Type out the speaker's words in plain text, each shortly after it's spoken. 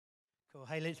Cool.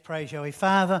 Hey, let's pray, shall we?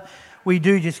 Father, we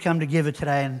do just come together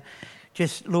today and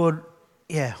just, Lord,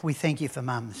 we thank you for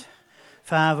mums.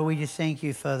 Father, we just thank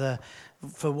you for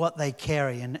what they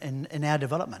carry in our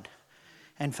development.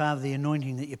 And Father, the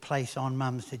anointing that you place on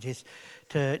mums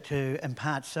to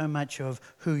impart so much of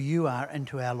who you are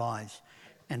into our lives.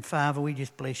 And Father, we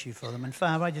just bless you for them. And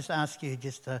Father, I just ask you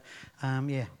just to,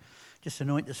 just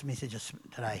anoint this message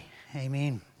today.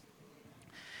 Amen.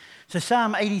 So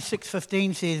Psalm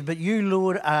 86:15 says, "But you,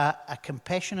 Lord, are a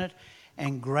compassionate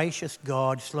and gracious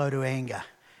God, slow to anger."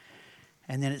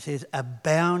 And then it says,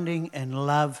 "abounding in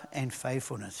love and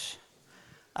faithfulness."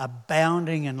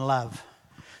 Abounding in love.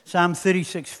 Psalm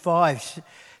 36:5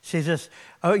 says this,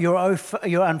 "Oh, your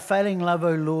unfailing love,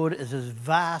 O Lord, is as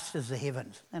vast as the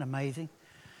heavens." Isn't that amazing?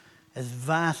 As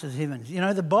vast as heavens. You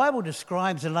know, the Bible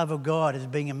describes the love of God as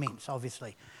being immense,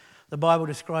 obviously. The Bible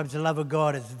describes the love of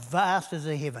God as vast as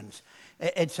the heavens.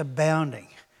 It's abounding.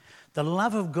 The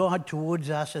love of God towards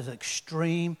us is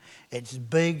extreme, it's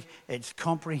big, it's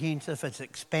comprehensive, it's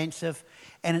expansive,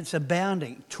 and it's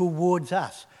abounding towards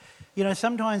us. You know,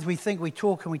 sometimes we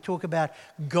talk about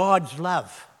God's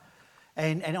love,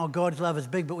 and God's love is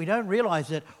big, but we don't realize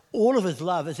that all of his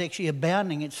love is actually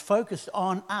abounding. It's focused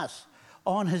on us,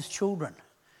 on his children.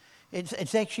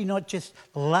 It's actually not just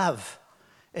love.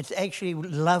 It's actually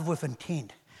love with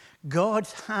intent.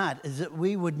 God's heart is that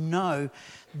we would know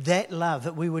that love,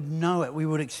 that we would know it, we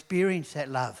would experience that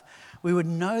love. We would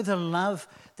know the love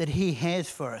that he has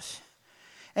for us.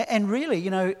 And really, you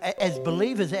know, as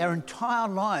believers, our entire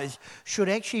lives should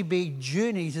actually be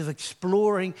journeys of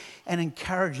exploring and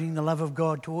encouraging the love of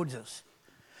God towards us.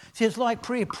 See, it's like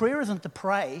prayer. Prayer isn't to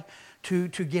pray to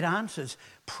get answers.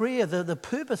 Prayer, the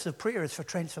purpose of prayer is for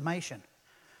transformation.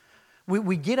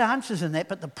 We get answers in that,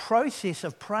 but the process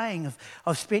of praying,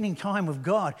 of spending time with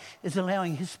God, is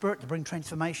allowing his Spirit to bring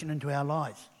transformation into our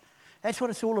lives. That's what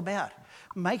it's all about.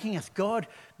 Making us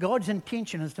God's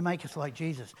intention is to make us like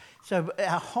Jesus. So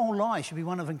our whole life should be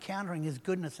one of encountering his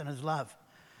goodness and his love.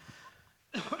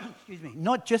 Excuse me.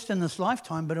 Not just in this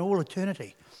lifetime, but in all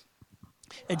eternity.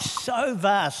 It's so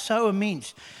vast, so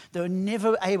immense, that we're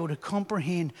never able to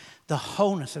comprehend the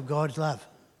wholeness of God's love.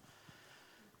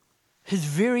 His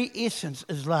very essence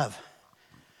is love.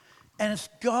 And it's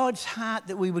God's heart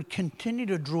that we would continue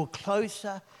to draw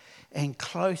closer and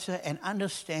closer and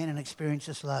understand and experience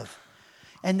this love.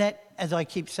 And that, as I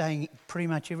keep saying pretty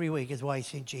much every week, is why he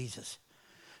sent Jesus.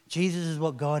 Jesus is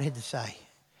what God had to say.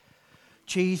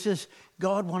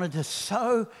 God wanted to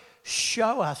so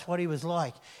show us what he was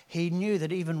like. He knew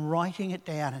that even writing it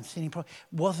down and sending it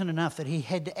wasn't enough, that he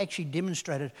had to actually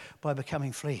demonstrate it by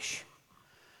becoming flesh.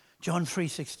 John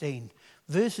 3:16,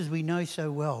 verses we know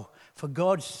so well. "For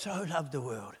God so loved the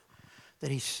world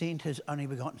that he sent his only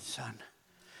begotten Son."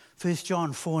 1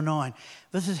 John 4:9,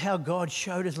 this is how God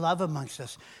showed his love amongst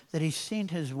us, that he sent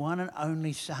his one and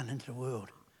only Son into the world.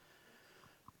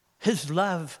 His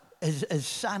love, his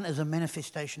Son, is a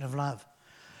manifestation of love.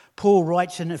 Paul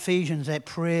writes in Ephesians, that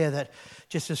prayer that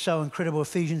just is so incredible,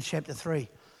 Ephesians chapter 3,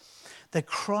 "that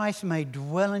Christ may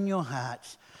dwell in your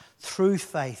hearts through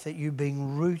faith, that you,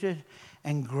 being rooted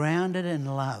and grounded in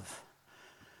love,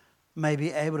 may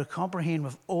be able to comprehend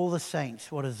with all the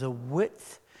saints what is the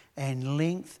width and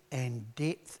length and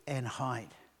depth and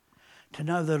height, to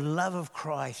know the love of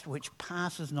Christ which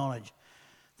passes knowledge,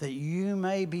 that you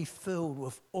may be filled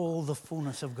with all the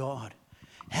fullness of God."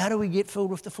 How do we get filled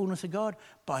with the fullness of God?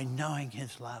 By knowing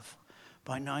his love.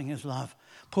 By knowing his love.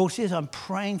 Paul says, I'm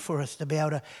praying for us to be able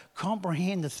to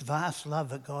comprehend this vast love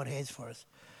that God has for us.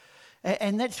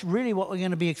 And that's really what we're going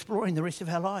to be exploring the rest of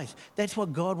our lives. That's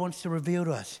what God wants to reveal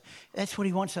to us. That's what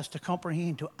he wants us to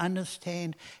comprehend, to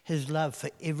understand his love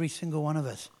for every single one of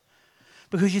us.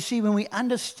 Because you see, when we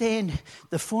understand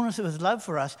the fullness of his love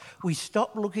for us, we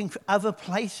stop looking for other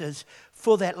places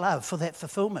for that love, for that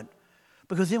fulfillment.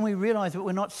 Because then we realize that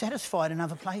we're not satisfied in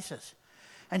other places.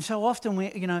 And so often,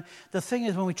 the thing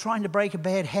is, when we're trying to break a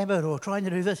bad habit or trying to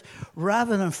do this,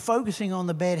 rather than focusing on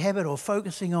the bad habit or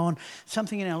focusing on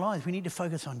something in our lives, we need to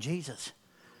focus on Jesus.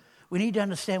 We need to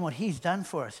understand what he's done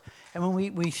for us. And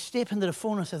when we step into the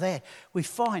fullness of that, we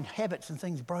find habits and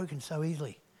things broken so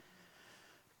easily.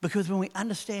 Because when we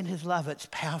understand his love, it's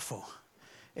powerful.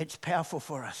 It's powerful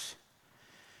for us.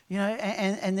 You know,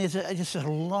 and there's just a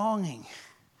longing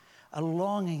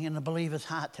in the believer's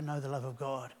heart to know the love of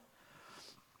God.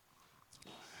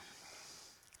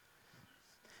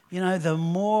 You know, the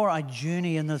more I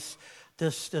journey in this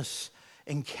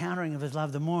encountering of his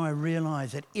love, the more I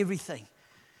realize that everything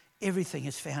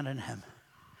is found in him.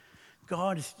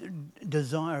 God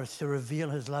desires to reveal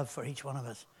his love for each one of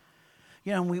us.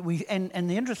 You know, and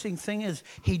the interesting thing is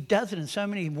he does it in so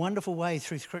many wonderful ways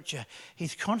through Scripture.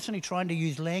 He's constantly trying to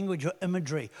use language or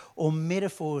imagery or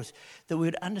metaphors that we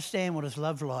would understand what his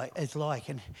love is like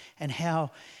and how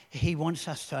he wants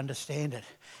us to understand it.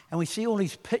 And we see all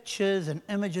these pictures and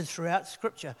images throughout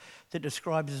Scripture that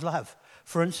describe his love.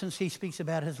 For instance, he speaks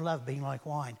about his love being like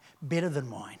wine, better than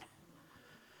wine.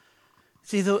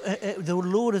 See, the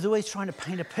Lord is always trying to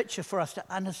paint a picture for us to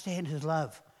understand his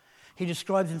love. He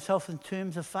describes himself in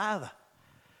terms of Father.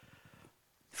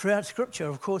 Throughout Scripture,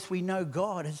 of course, we know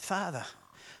God as Father.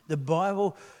 The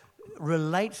Bible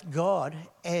relates God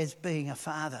as being a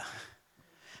Father.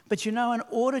 But you know, in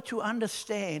order to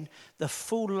understand the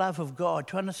full love of God,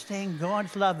 to understand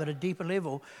God's love at a deeper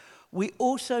level, we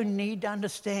also need to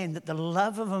understand that the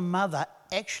love of a mother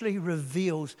actually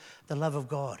reveals the love of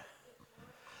God.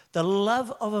 The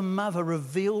love of a mother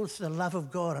reveals the love of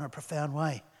God in a profound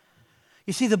way.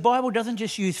 You see, the Bible doesn't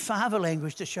just use father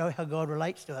language to show how God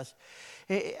relates to us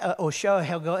or show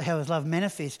how his love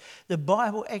manifests. The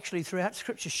Bible actually, throughout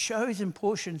Scripture, shows in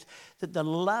portions that the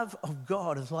love of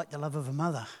God is like the love of a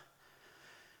mother.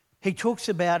 He talks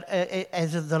about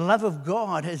as the love of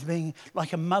God as being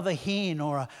like a mother hen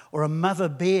or a mother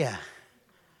bear.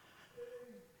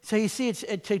 So you see,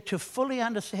 to fully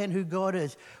understand who God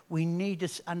is, we need to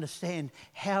understand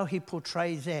how he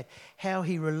portrays that, how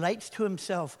he relates to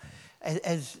himself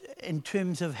as in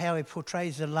terms of how he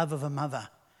portrays the love of a mother.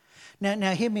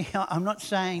 Now hear me out. I'm not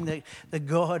saying that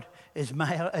God is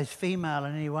female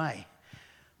in any way,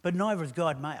 but neither is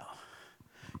God male.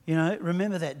 You know,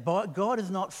 remember that. God is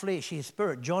not flesh, he is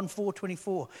spirit. John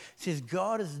 4:24 says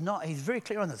God is not, he's very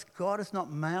clear on this, God is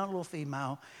not male or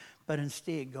female, but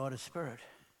instead God is spirit.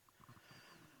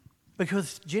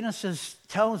 Because Genesis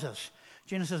tells us,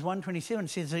 Genesis 1:27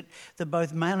 says that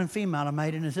both male and female are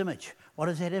made in his image. What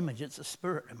is that image? It's a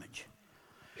spirit image.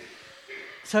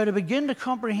 So to begin to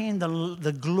comprehend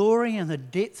the glory and the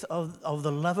depth of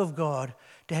the love of God,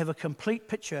 to have a complete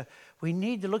picture, we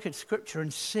need to look at Scripture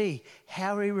and see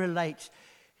how he relates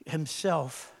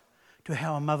himself to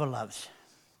how a mother loves.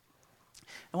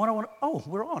 And what I want,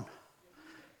 we're on.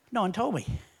 No one told me.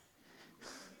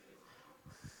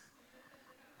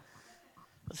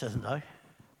 This isn't though.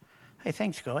 Hey,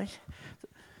 thanks guys.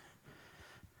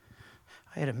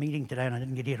 I had a meeting today and I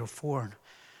didn't get here till 4 and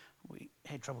we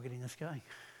had trouble getting this going.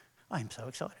 I am so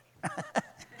excited.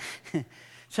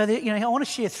 So I want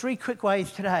to share 3 quick ways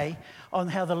today on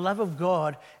how the love of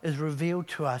God is revealed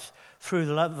to us through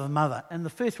the love of a mother. And the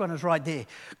first one is right there.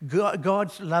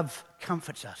 God's love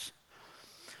comforts us.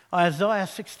 Isaiah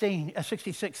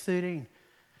 66:13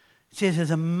 says,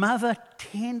 as a mother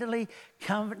tenderly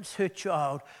comforts her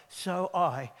child, so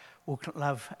I will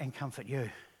love and comfort you.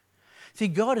 See,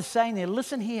 God is saying there,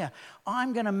 listen here,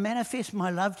 I'm going to manifest my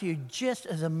love to you just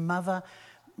as a mother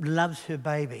loves her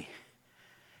baby.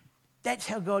 That's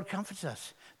how God comforts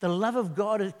us. The love of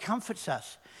God comforts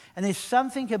us. And there's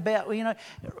something about, that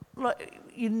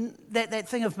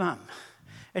thing of mum.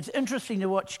 It's interesting to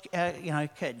watch,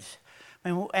 kids.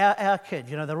 I mean, our kids,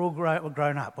 they're all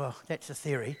grown up. Well, that's a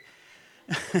theory.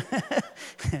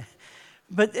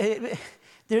 But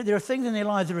there are things in their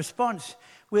lives, a response,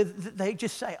 where they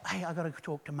just say, hey, I've got to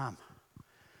talk to mum.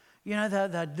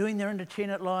 They're doing their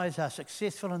independent lives, they're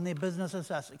successful in their businesses,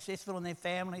 they're successful in their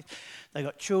families, they've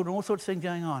got children, all sorts of things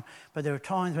going on. But there are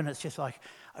times when it's just like,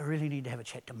 I really need to have a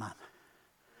chat to mum.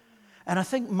 And I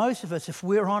think most of us, if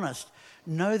we're honest,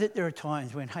 know that there are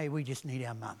times when, hey, we just need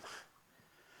our mum.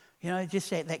 Just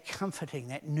that comforting,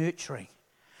 that nurturing.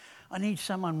 I need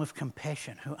someone with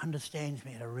compassion who understands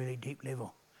me at a really deep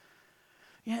level.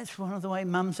 It's one of the way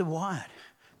mums are wired.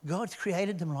 God's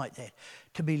created them like that,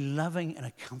 to be loving in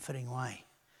a comforting way.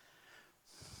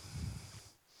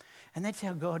 And that's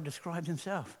how God describes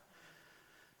himself.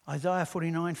 Isaiah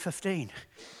 49:15.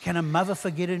 Can a mother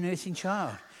forget her nursing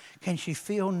child? Can she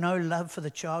feel no love for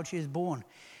the child she has born?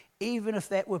 Even if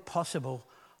that were possible,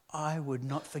 I would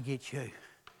not forget you.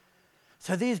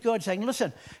 So there's God saying,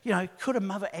 listen, could a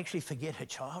mother actually forget her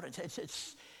child?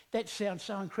 That sounds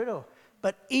so incredible.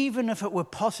 But even if it were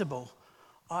possible,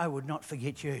 I would not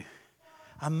forget you.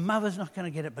 A mother's not going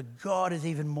to get it, but God is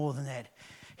even more than that.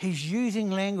 He's using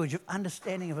language of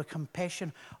understanding of a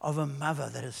compassion of a mother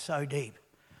that is so deep.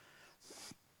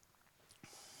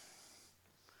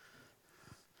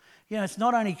 It's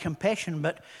not only compassion,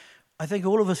 but I think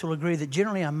all of us will agree that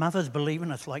generally our mothers believe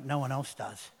in us like no one else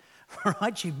does.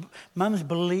 Right? Mums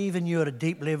believe in you at a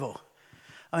deep level.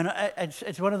 I mean,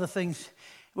 it's one of the things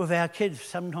with our kids.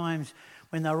 Sometimes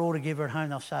when they're all together at home,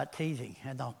 they'll start teasing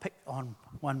and they'll pick on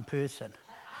one person.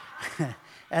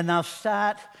 And they'll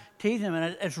start teasing them.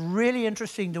 And it's really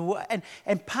interesting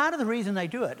and part of the reason they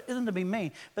do it isn't to be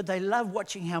mean, but they love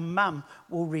watching how mum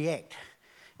will react.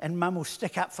 And mum will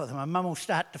stick up for them, and mum will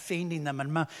start defending them.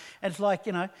 And it's like,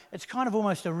 it's kind of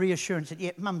almost a reassurance that,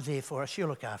 yeah, mum's there for us, she'll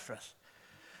look after us.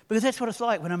 Because that's what it's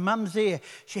like. When a mum's there,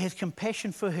 she has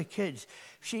compassion for her kids.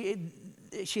 She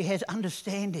has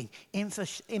understanding,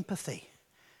 empathy.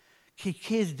 She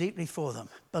cares deeply for them,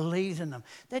 believes in them.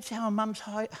 That's how a mum's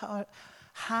hardwired.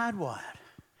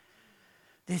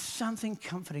 There's something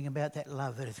comforting about that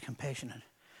love that is compassionate.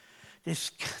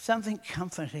 There's something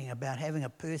comforting about having a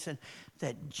person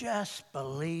that just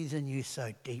believes in you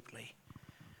so deeply.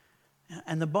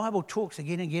 And the Bible talks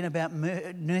again and again about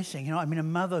nursing. A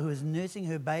mother who is nursing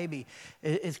her baby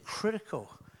is critical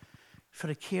for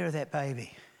the care of that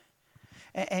baby.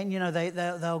 And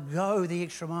they'll go the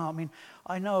extra mile.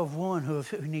 I know of women who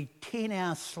need 10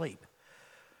 hours sleep,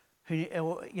 who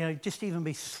just even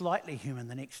be slightly human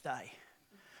the next day.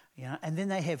 And then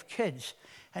they have kids,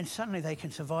 and suddenly they can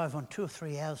survive on 2 or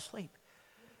 3 hours sleep.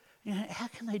 How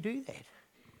can they do that?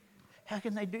 How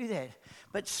can they do that?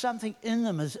 But something in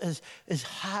them is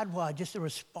hardwired just to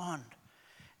respond.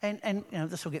 And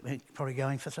this will get me probably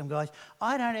going for some guys.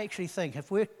 I don't actually think, if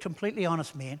we're completely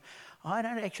honest men, I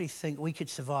don't actually think we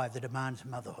could survive the demands of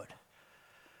motherhood.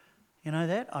 You know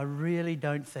that? I really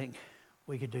don't think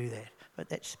we could do that. But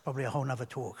that's probably a whole nother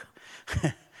talk.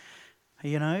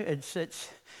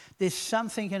 There's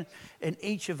something in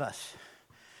each of us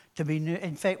to be new.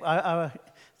 In fact, I was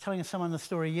telling someone the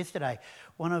story yesterday.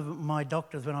 One of my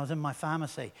doctors, when I was in my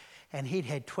pharmacy, and he'd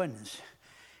had twins,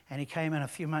 and he came in a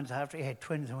few months after he had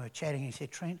twins, and we were chatting. He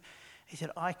said, "Trent," he said,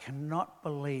 "I cannot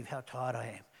believe how tired I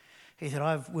am." He said,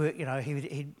 "I've worked."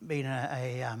 He'd been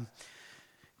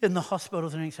in the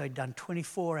hospitals, and so he'd done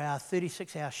 24-hour,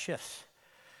 36-hour shifts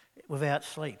without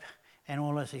sleep. And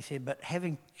all this, he said, but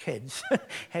having kids,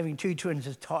 having 2 twins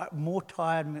is more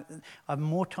tired. I'm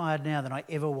more tired now than I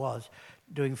ever was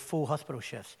doing full hospital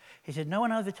shifts. He said, no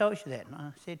one ever told you that. And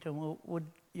I said to him, well,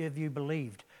 have you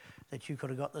believed that you could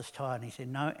have got this tired? And he said,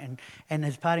 no. And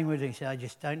his parting words, he said, I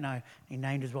just don't know. He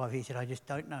named his wife. He said, I just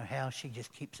don't know how she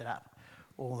just keeps it up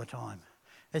all the time.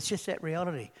 It's just that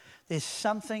reality. There's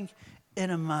something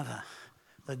in a mother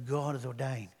that God has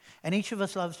ordained. And each of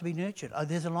us loves to be nurtured.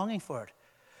 There's a longing for it.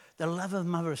 The love of a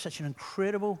mother is such an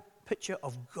incredible picture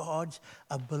of God's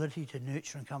ability to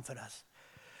nurture and comfort us.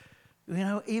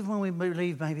 Even when we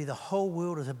believe maybe the whole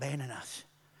world has abandoned us,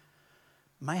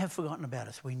 may have forgotten about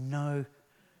us, we know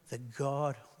that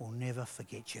God will never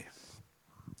forget you.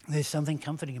 There's something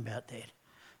comforting about that.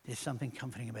 There's something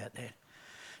comforting about that.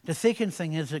 The second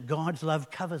thing is that God's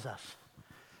love covers us.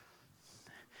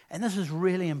 And this is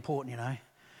really important,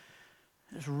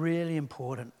 It's really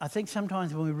important. I think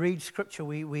sometimes when we read Scripture,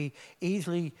 we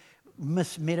easily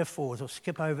miss metaphors or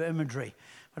skip over imagery.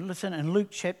 But listen, in Luke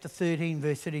chapter 13,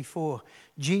 verse 34,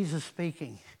 Jesus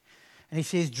speaking, and he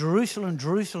says, Jerusalem,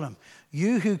 Jerusalem,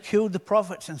 you who killed the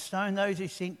prophets and stoned those who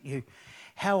sent you,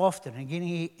 how often, again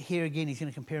here again he's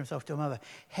going to compare himself to a mother,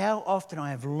 how often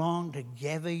I have longed to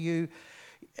gather you,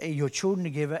 your children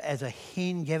together as a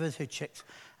hen gathers her chicks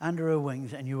under her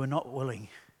wings, and you were not willing.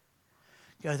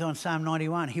 Goes on, Psalm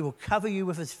 91, he will cover you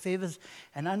with his feathers,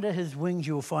 and under his wings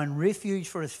you will find refuge,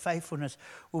 for his faithfulness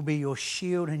will be your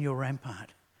shield and your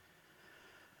rampart.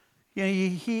 What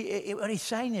he's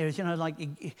saying there is,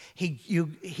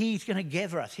 he's going to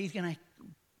gather us. He's going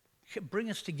to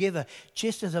bring us together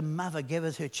just as a mother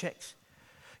gathers her chicks.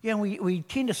 We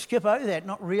tend to skip over that,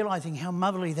 not realising how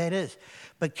motherly that is.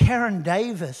 But Karen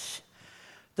Davis,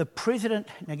 the president,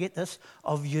 now get this,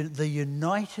 of the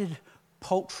United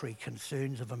Poultry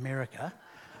Concerns of America.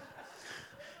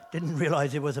 Didn't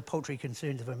realise there was a Poultry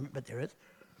Concerns of America, but there is.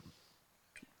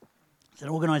 It's an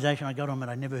organisation I got on that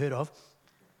I never heard of.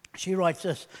 She writes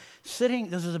this,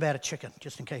 this is about a chicken,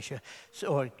 just in case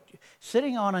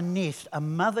sitting on a nest, a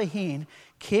mother hen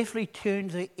carefully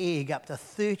turns her egg up to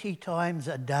 30 times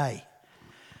a day.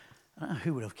 I don't know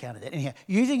who would have counted that. Anyhow,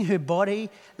 using her body,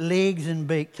 legs and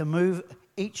beak to move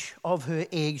each of her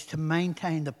eggs to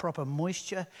maintain the proper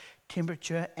moisture,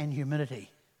 temperature and humidity.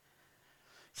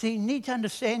 See, you need to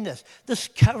understand this. This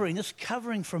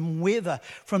covering from weather,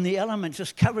 from the elements,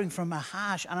 this covering from a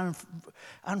harsh and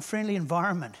unfriendly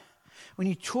environment. When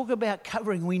you talk about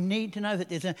covering, we need to know that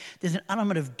there's an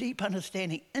element of deep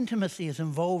understanding. Intimacy is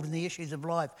involved in the issues of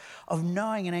life, of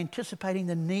knowing and anticipating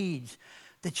the needs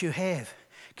that you have.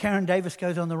 Karen Davis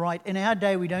goes on the right, in our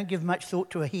day we don't give much thought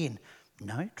to a hen.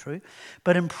 No, true.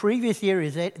 But in previous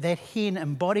eras, that hen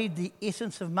embodied the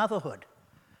essence of motherhood.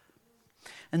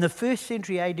 In the 1st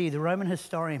century AD, the Roman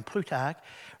historian Plutarch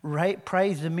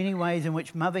praised the many ways in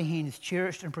which mother hens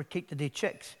cherished and protected their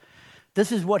chicks.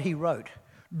 This is what he wrote.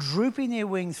 Drooping their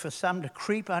wings for some to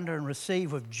creep under and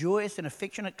receive with joyous and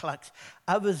affectionate clucks,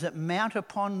 others that mount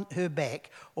upon her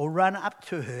back or run up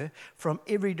to her from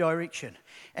every direction.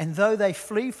 And though they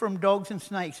flee from dogs and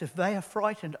snakes, if they are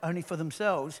frightened only for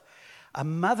themselves, a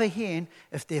mother hen,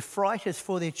 if their fright is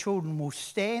for their children, will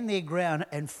stand their ground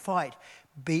and fight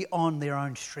beyond their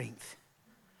own strength.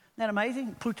 Isn't that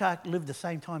amazing? Plutarch lived the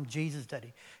same time Jesus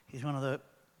did. He's one of the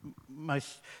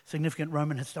most significant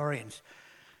Roman historians.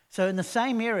 So in the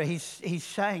same era, he's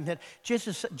saying that just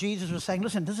as Jesus was saying,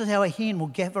 listen, this is how a hen will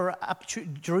gather up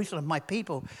Jerusalem, my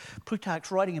people.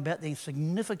 Plutarch's writing about the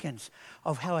significance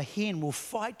of how a hen will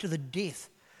fight to the death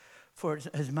for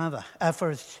his mother, for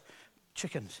his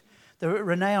chickens. The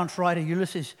renowned writer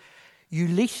Ulysses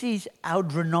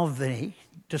Aldrovany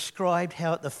described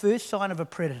how at the first sign of a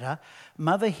predator,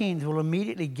 mother hens will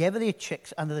immediately gather their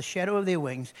chicks under the shadow of their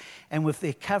wings and with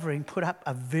their covering put up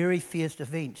a very fierce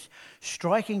defence,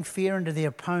 striking fear into their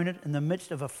opponent in the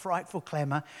midst of a frightful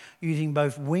clamour. Using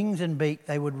both wings and beak,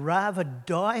 they would rather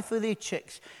die for their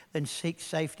chicks than seek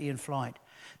safety in flight.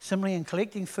 Similarly, in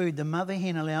collecting food, the mother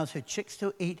hen allows her chicks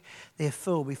to eat their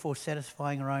fill before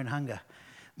satisfying her own hunger.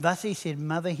 Thus, he said,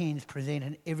 mother hens present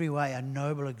in every way a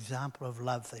noble example of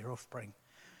love for their offspring.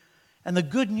 And the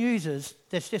good news is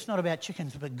that's just not about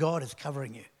chickens, but God is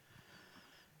covering you.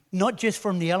 Not just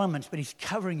from the elements, but he's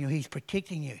covering you, he's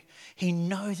protecting you. He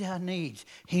knows our needs.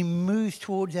 He moves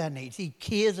towards our needs. He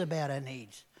cares about our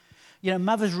needs. You know,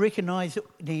 mothers recognise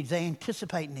needs, they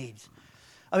anticipate needs.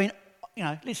 I mean, you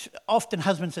know, often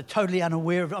husbands are totally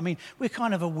unaware of it. I mean, we're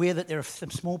kind of aware that there are some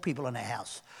small people in our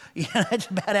house. You know, it's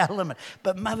about our limit.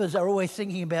 But mothers are always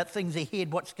thinking about things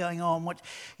ahead, what's going on,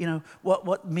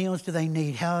 what meals do they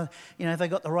need, how, you know, have they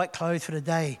got the right clothes for the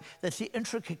day. That's the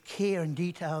intricate care and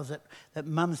details that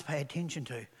mums pay attention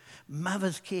to.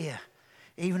 Mothers care,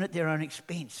 even at their own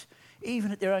expense.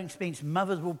 Even at their own expense,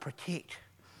 mothers will protect.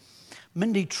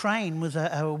 Mindy Train was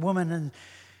a woman and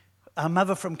a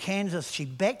mother from Kansas. She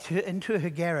backed her into her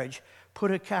garage, put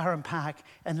her car in park,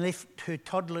 and left her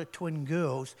toddler twin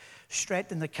girls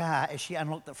strapped in the car as she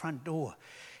unlocked the front door.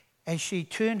 As she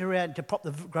turned around to pop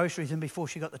the groceries in before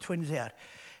she got the twins out,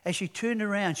 as she turned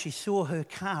around, she saw her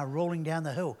car rolling down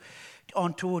the hill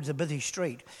on towards a busy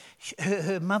street.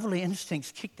 Her motherly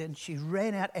instincts kicked in. She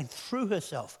ran out and threw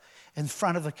herself in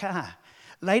front of the car.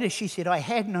 Later, she said, I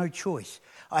had no choice.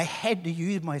 I had to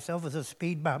use myself as a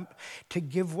speed bump to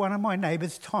give one of my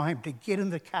neighbours time to get in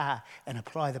the car and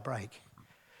apply the brake.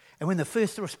 And when the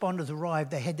first responders arrived,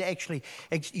 they had to actually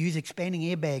use expanding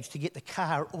airbags to get the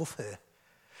car off her.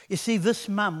 You see, this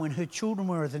mum, when her children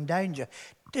were in danger,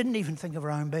 didn't even think of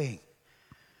her own being.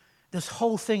 This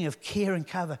whole thing of care and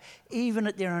cover, even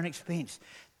at their own expense,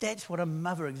 that's what a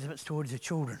mother exhibits towards her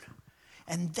children.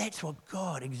 And that's what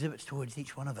God exhibits towards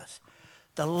each one of us.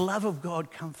 The love of God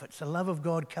comforts. The love of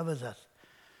God covers us.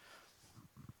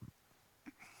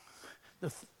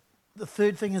 The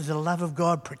third thing is the love of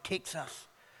God protects us.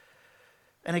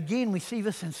 And again, we see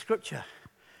this in Scripture.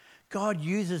 God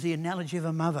uses the analogy of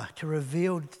a mother to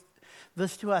reveal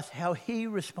this to us, how he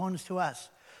responds to us.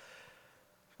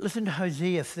 Listen to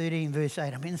Hosea 13, verse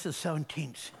 8. I mean, this is so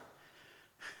intense.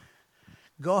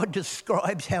 God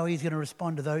describes how he's going to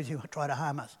respond to those who try to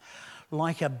harm us.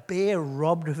 Like a bear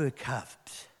robbed of her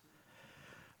cubs.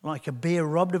 Like a bear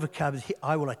robbed of her cubs,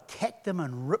 I will attack them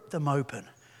and rip them open.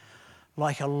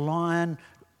 Like a lion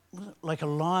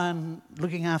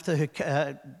looking after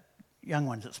her young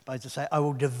ones, it's supposed to say, I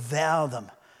will devour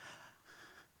them.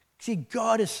 See,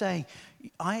 God is saying,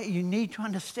 you need to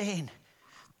understand,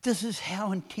 this is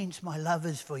how intense my love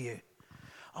is for you.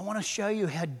 I want to show you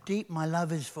how deep my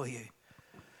love is for you.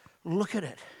 Look at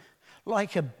it.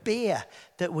 Like a bear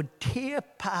that would tear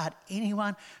apart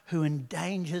anyone who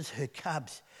endangers her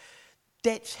cubs.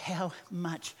 That's how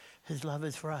much his love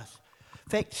is for us. In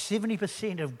fact,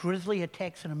 70% of grizzly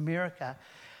attacks in America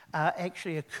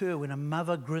actually occur when a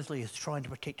mother grizzly is trying to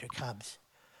protect her cubs.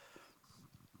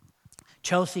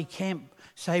 Chelsea Camp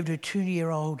saved her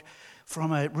 2-year-old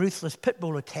from a ruthless pit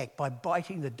bull attack by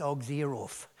biting the dog's ear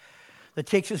off. The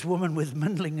Texas woman was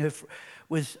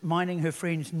minding her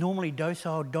friend's normally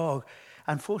docile dog.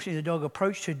 Unfortunately, the dog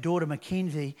approached her daughter,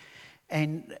 Mackenzie,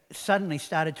 and suddenly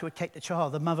started to attack the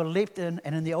child. The mother leapt in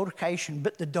and in the altercation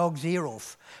bit the dog's ear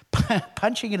off,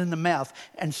 punching it in the mouth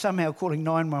and somehow calling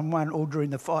 911 all during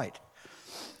the fight.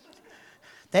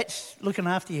 That's looking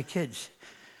after your kids.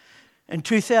 In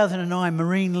 2009,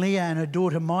 Maureen Leah and her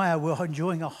daughter Maya were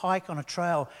enjoying a hike on a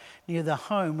trail near the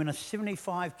home when a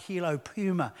 75-kilo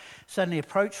puma suddenly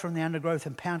approached from the undergrowth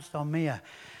and pounced on Mia.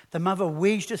 The mother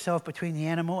wedged herself between the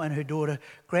animal and her daughter,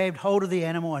 grabbed hold of the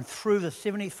animal and threw the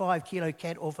 75-kilo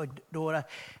cat off her daughter,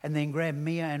 and then grabbed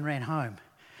Mia and ran home.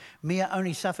 Mia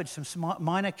only suffered some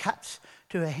minor cuts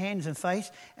to her hands and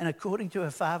face, and according to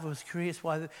her father, was curious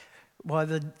why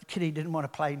the kitty didn't want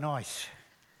to play nice.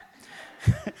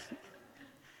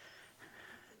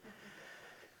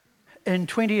 In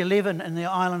 2011, in the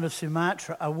island of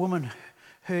Sumatra, a woman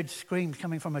heard screams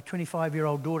coming from a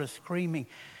 25-year-old daughter screaming.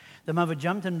 The mother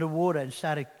jumped into the water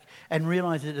and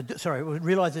realised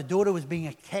the daughter was being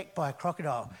attacked by a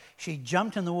crocodile. She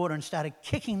jumped in the water and started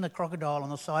kicking the crocodile on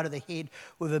the side of the head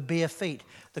with her bare feet.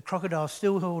 The crocodile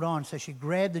still held on, so she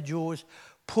grabbed the jaws,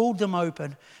 pulled them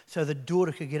open so the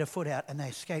daughter could get her foot out, and they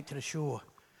escaped to the shore.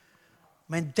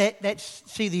 Man,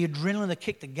 see the adrenaline, the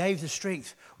kick that gave the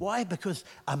strength. Why? Because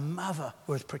a mother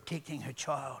was protecting her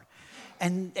child.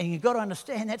 And you've got to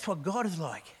understand that's what God is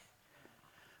like.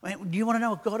 I mean, do you want to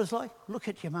know what God is like? Look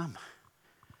at your mum.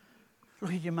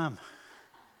 Look at your mum.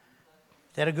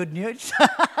 Is that a good news?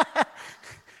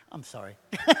 I'm sorry.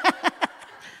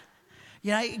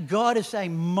 You know, God is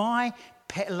saying, my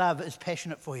love is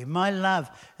passionate for you. My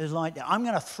love is like that. I'm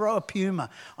going to throw a puma.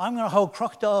 I'm going to hold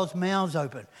crocodiles' mouths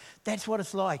open. That's what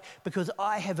it's like, because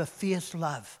I have a fierce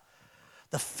love.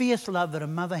 The fierce love that a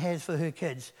mother has for her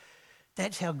kids.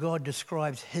 That's how God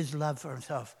describes his love for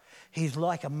himself. He's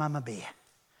like a mama bear.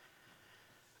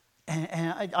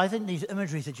 And I think these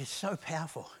imageries are just so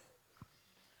powerful.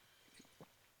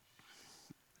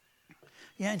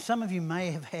 Yeah, and some of you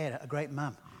may have had a great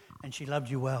mum and she loved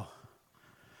you well.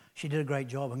 She did a great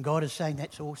job, and God is saying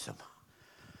that's awesome.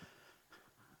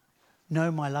 No,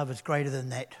 my love is greater than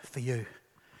that for you.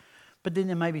 But then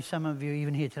there may be some of you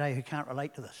even here today who can't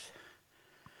relate to this,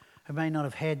 who may not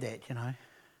have had that, you know.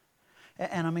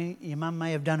 And I mean, your mum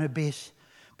may have done her best,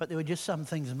 but there were just some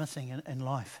things missing in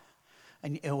life.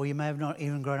 Or you may have not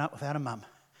even grown up without a mum.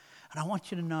 And I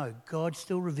want you to know, God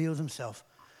still reveals himself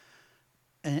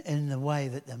in the way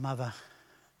that the mother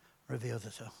reveals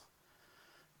herself.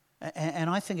 And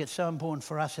I think it's so important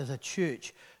for us as a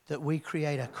church that we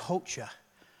create a culture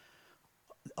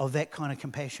of that kind of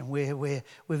compassion where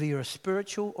whether you're a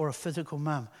spiritual or a physical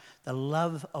mum, the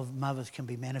love of mothers can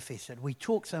be manifested. We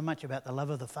talk so much about the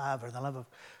love of the Father and the love of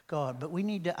God, but we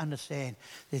need to understand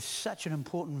there's such an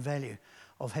important value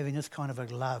of having this kind of a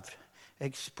love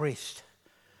expressed.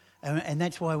 And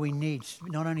that's why we need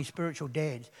not only spiritual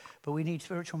dads, but we need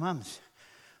spiritual mums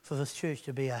for this church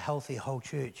to be a healthy whole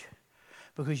church.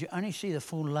 Because you only see the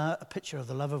full picture of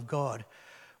the love of God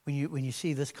when you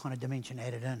see this kind of dimension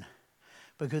added in.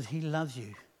 Because he loves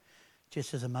you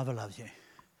just as a mother loves you.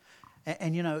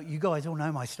 And you know, you guys all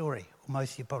know my story, or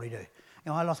most of you probably do. You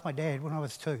know, I lost my dad when I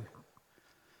was 2.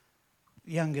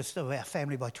 Youngest of our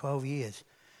family by 12 years.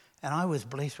 And I was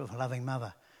blessed with a loving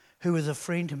mother who was a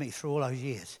friend to me through all those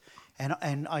years.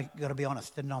 And I got to be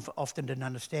honest, often didn't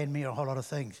understand me or a whole lot of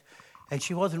things. And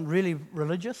she wasn't really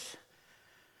religious.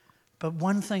 But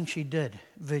one thing she did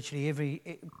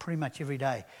pretty much every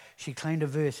day, she claimed a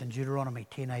verse in Deuteronomy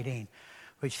 10:18,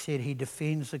 which said, he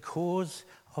defends the cause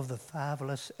of the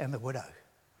fatherless and the widow.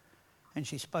 And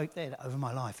she spoke that over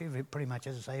my life, pretty much,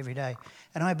 as I say, every day.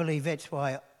 And I believe that's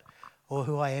why, or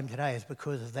who I am today, is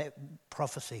because of that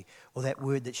prophecy or that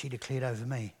word that she declared over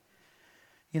me.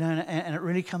 You know, and it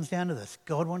really comes down to this.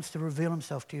 God wants to reveal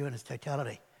himself to you in his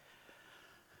totality,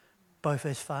 both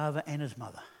as father and as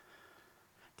mother.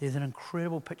 There's an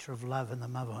incredible picture of love in the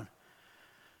mother one.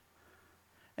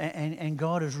 And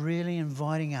God is really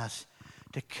inviting us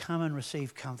to come and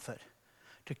receive comfort,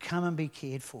 to come and be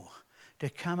cared for, to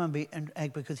come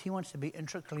and because he wants to be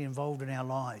intricately involved in our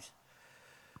lives.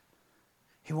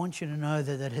 He wants you to know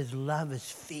that his love is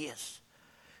fierce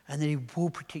and that he will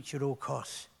protect you at all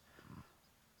costs.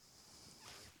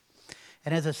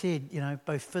 And as I said, you know,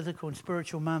 both physical and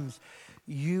spiritual mums,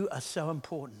 you are so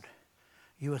important.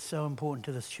 You are so important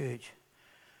to this church.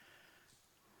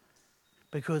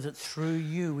 Because it's through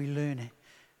you we learn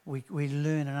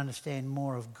and understand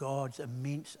more of God's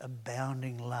immense,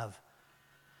 abounding love,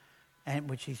 and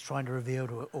which he's trying to reveal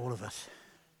to all of us.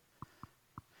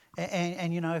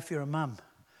 And you know, if you're a mum,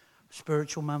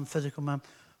 spiritual mum, physical mum,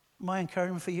 my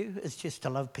encouragement for you is just to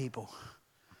love people.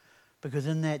 Because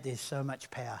in that there's so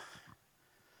much power.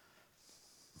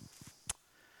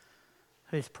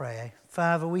 Let's pray. Eh?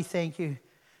 Father, we thank you.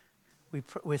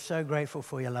 We're so grateful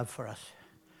for your love for us.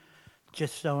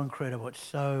 Just so incredible. It's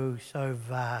so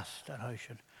vast, an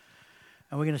ocean.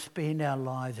 And we're going to spend our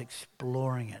lives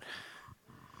exploring it,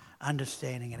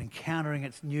 understanding it, encountering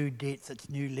its new depths, its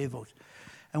new levels.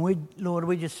 And Lord,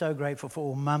 we're just so grateful for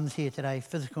all mums here today,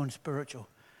 physical and spiritual,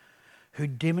 who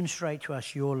demonstrate to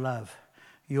us your love,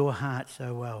 your heart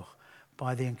so well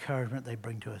by the encouragement they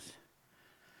bring to us.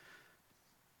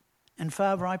 And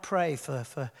Father, I pray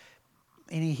for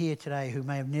any here today who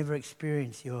may have never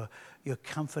experienced your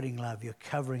comforting love, your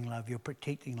covering love, your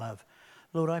protecting love.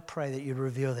 Lord, I pray that you'd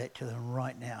reveal that to them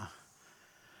right now.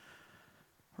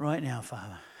 Right now,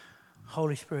 Father.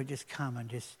 Holy Spirit, just come and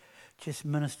just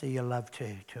minister your love to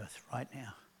us right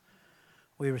now.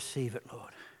 We receive it,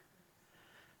 Lord.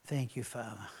 Thank you,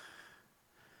 Father.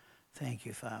 Thank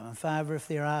you, Father. And Father, if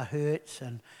there are hurts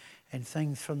and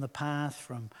things from the past,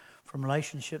 from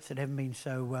relationships that haven't been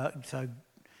so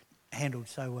handled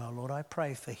so well, Lord, I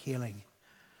pray for healing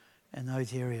in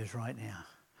those areas right now.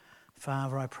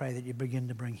 Father, I pray that you begin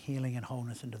to bring healing and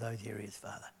wholeness into those areas,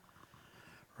 Father,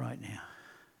 right now.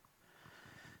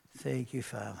 Thank you,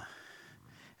 Father.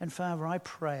 And Father, I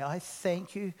pray, I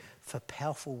thank you for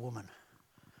powerful women.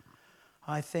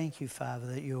 I thank you, Father,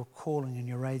 that you're calling and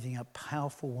you're raising up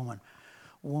powerful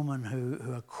women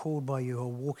who are called by you, who are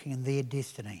walking in their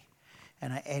destiny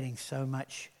and are adding so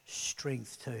much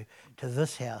strength to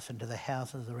this house and to the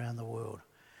houses around the world.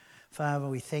 Father,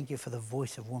 we thank you for the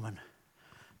voice of woman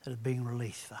that is being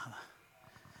released, Father.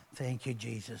 Thank you,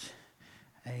 Jesus.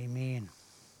 Amen.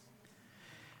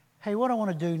 Hey, what I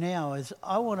want to do now is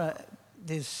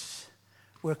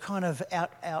we're kind of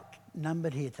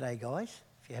outnumbered here today, guys,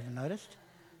 if you haven't noticed.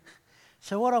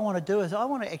 So what I want to do is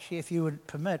actually, if you would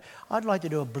permit, I'd like to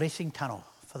do a blessing tunnel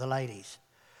for the ladies.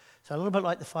 So a little bit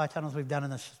like the fire tunnels we've done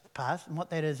in the past. And what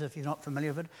that is, if you're not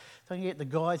familiar with it, so you get the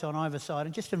guys on either side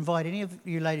and just invite any of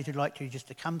you ladies who'd like to just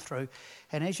to come through.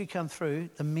 And as you come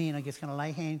through, the men are just going to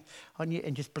lay hands on you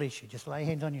and just bless you. Just lay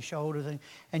hands on your shoulders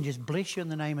and just bless you in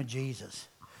the name of Jesus.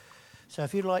 So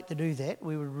if you'd like to do that,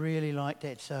 we would really like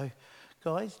that. So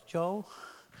guys, Joel,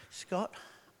 Scott,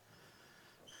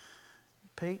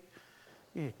 Pete,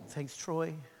 yeah, thanks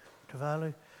Troy,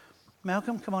 Travalu.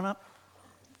 Malcolm, come on up.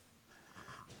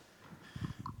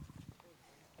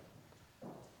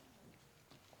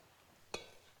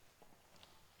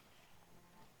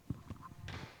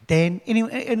 Dan,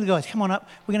 any guys, come on up.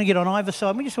 We're going to get on either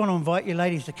side. We just want to invite you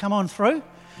ladies to come on through.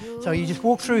 So you just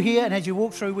walk through here, and as you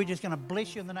walk through, we're just going to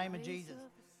bless you in the name of Jesus.